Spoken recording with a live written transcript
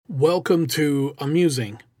Welcome to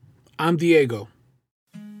Amusing. I'm Diego.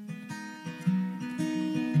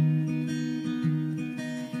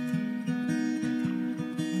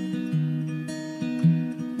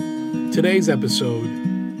 Today's episode,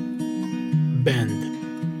 Bend.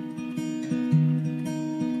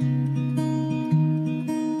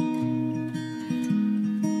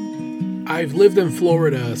 I've lived in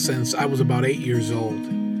Florida since I was about 8 years old.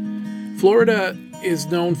 Florida is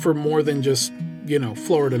known for more than just,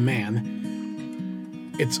 Florida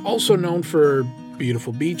man. It's also known for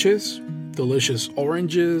beautiful beaches, delicious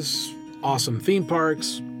oranges, awesome theme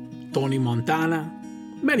parks, Tony Montana,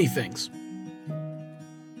 many things.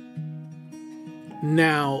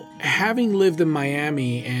 Now, having lived in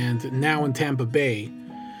Miami and now in Tampa Bay,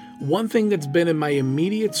 one thing that's been in my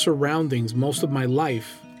immediate surroundings most of my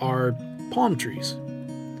life are palm trees.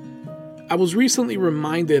 I was recently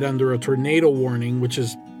reminded under a tornado warning, which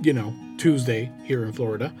is, Tuesday here in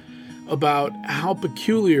Florida, about how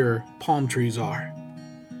peculiar palm trees are.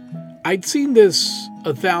 I'd seen this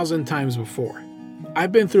 1,000 times before.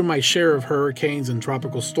 I've been through my share of hurricanes and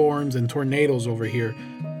tropical storms and tornadoes over here,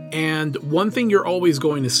 and one thing you're always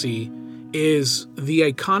going to see is the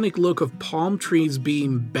iconic look of palm trees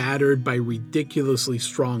being battered by ridiculously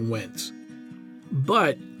strong winds.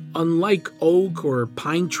 But unlike oak or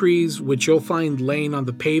pine trees, which you'll find laying on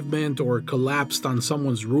the pavement or collapsed on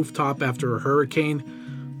someone's rooftop after a hurricane,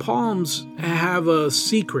 palms have a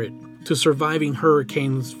secret to surviving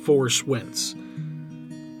hurricane force winds.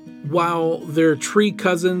 While their tree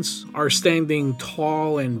cousins are standing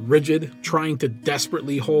tall and rigid, trying to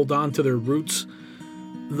desperately hold on to their roots,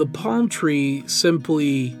 the palm tree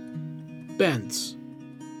simply bends.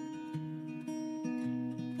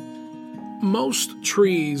 Most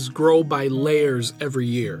trees grow by layers every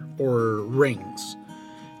year, or rings.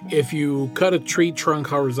 If you cut a tree trunk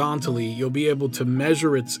horizontally, you'll be able to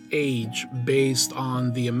measure its age based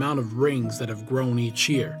on the amount of rings that have grown each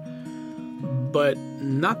year. But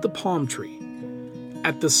not the palm tree.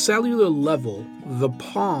 At the cellular level, the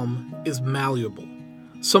palm is malleable.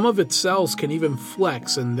 Some of its cells can even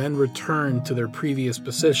flex and then return to their previous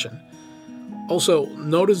position. Also,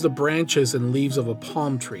 notice the branches and leaves of a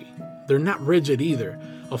palm tree. They're not rigid either,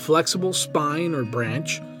 a flexible spine or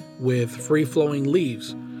branch with free-flowing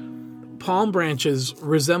leaves. Palm branches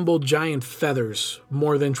resemble giant feathers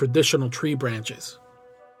more than traditional tree branches.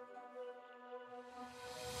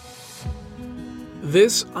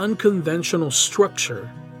 This unconventional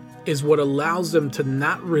structure is what allows them to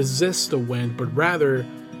not resist the wind, but rather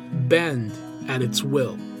bend at its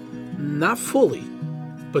will. Not fully,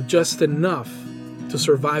 but just enough to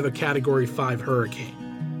survive a Category 5 hurricane.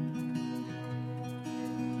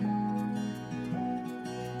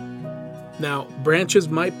 Now, branches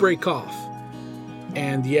might break off,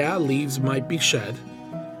 and leaves might be shed.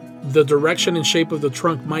 The direction and shape of the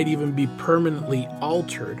trunk might even be permanently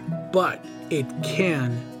altered, but it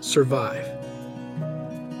can survive.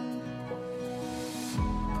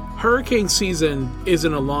 Hurricane season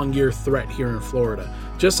isn't a long-year threat here in Florida,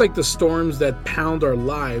 just like the storms that pound our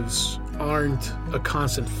lives aren't a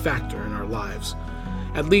constant factor in our lives,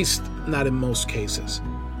 at least not in most cases.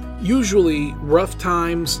 Usually, rough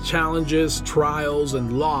times, challenges, trials,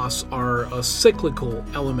 and loss are a cyclical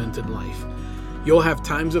element in life. You'll have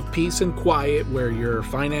times of peace and quiet where your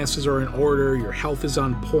finances are in order, your health is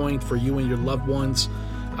on point for you and your loved ones.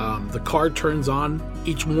 The car turns on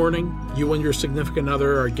each morning, you and your significant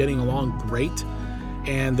other are getting along great,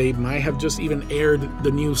 and they might have just even aired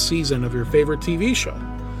the new season of your favorite TV show.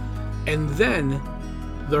 And then,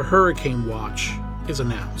 the hurricane watch is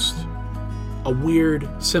announced. A weird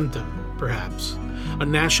symptom, perhaps. A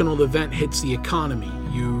national event hits the economy.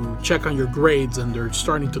 You check on your grades and they're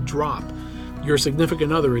starting to drop. Your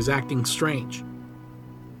significant other is acting strange.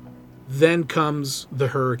 Then comes the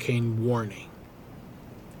hurricane warning.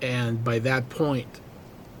 And by that point,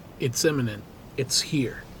 it's imminent. It's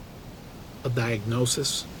here. A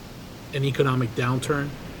diagnosis, an economic downturn.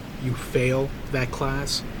 You fail that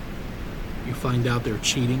class. You find out they're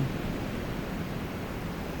cheating.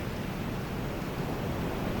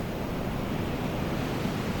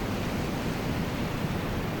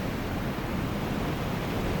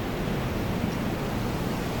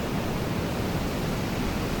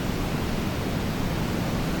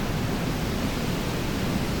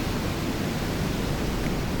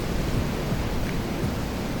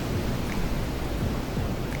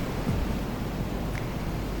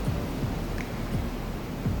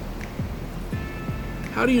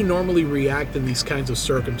 How do you normally react in these kinds of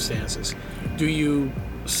circumstances? Do you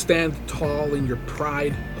stand tall in your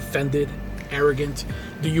pride, offended, arrogant?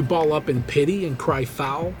 Do you ball up in pity and cry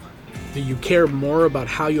foul? Do you care more about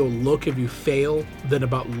how you'll look if you fail than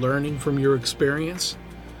about learning from your experience?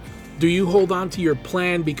 Do you hold on to your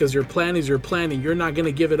plan because your plan is your plan and you're not going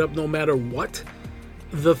to give it up no matter what?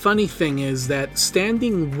 The funny thing is that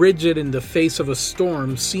standing rigid in the face of a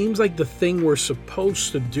storm seems like the thing we're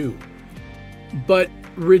supposed to do. But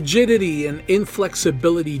rigidity and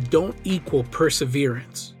inflexibility don't equal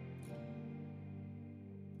perseverance.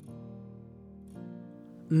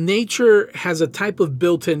 Nature has a type of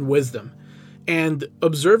built-in wisdom, and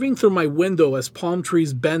observing through my window as palm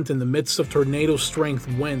trees bent in the midst of tornado-strength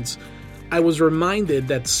winds, I was reminded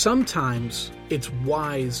that sometimes it's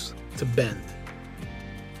wise to bend.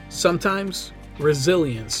 Sometimes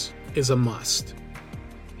resilience is a must.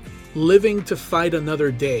 Living to fight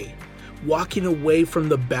another day, walking away from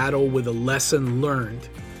the battle with a lesson learned,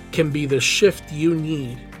 can be the shift you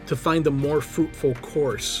need to find a more fruitful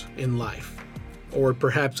course in life, or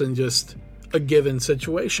perhaps in just a given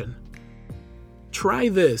situation. Try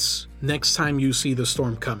this next time you see the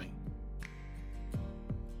storm coming.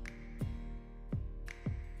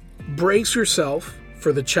 Brace yourself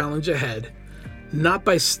for the challenge ahead, not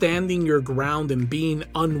by standing your ground and being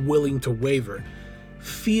unwilling to waver.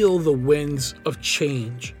 Feel the winds of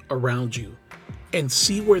change around you and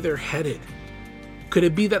see where they're headed. Could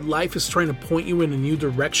it be that life is trying to point you in a new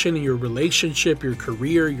direction in your relationship, your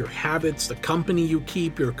career, your habits, the company you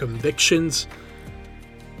keep, your convictions?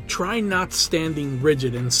 Try not standing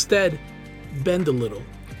rigid. Instead, bend a little,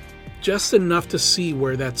 just enough to see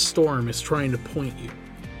where that storm is trying to point you.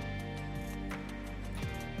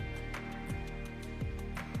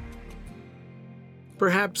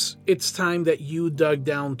 Perhaps it's time that you dug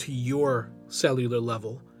down to your cellular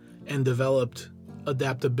level and developed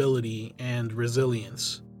adaptability and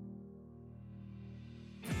resilience.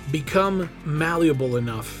 Become malleable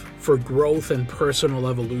enough for growth and personal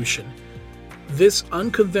evolution. This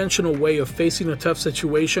unconventional way of facing a tough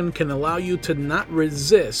situation can allow you to not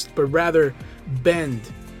resist, but rather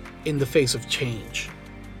bend in the face of change.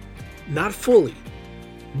 Not fully,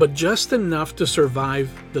 but just enough to survive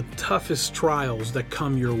the toughest trials that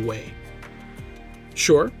come your way.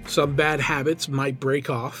 Sure, some bad habits might break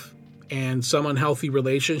off, and some unhealthy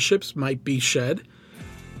relationships might be shed.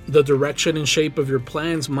 The direction and shape of your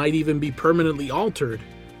plans might even be permanently altered,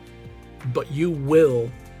 but you will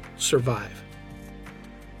survive.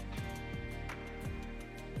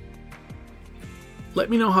 Let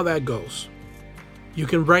me know how that goes. You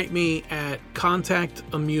can write me at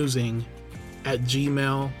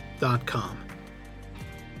contactamusing@gmail.com.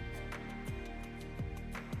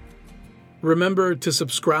 Remember to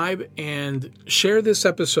subscribe and share this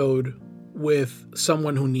episode with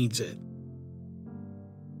someone who needs it.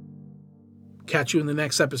 Catch you in the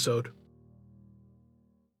next episode.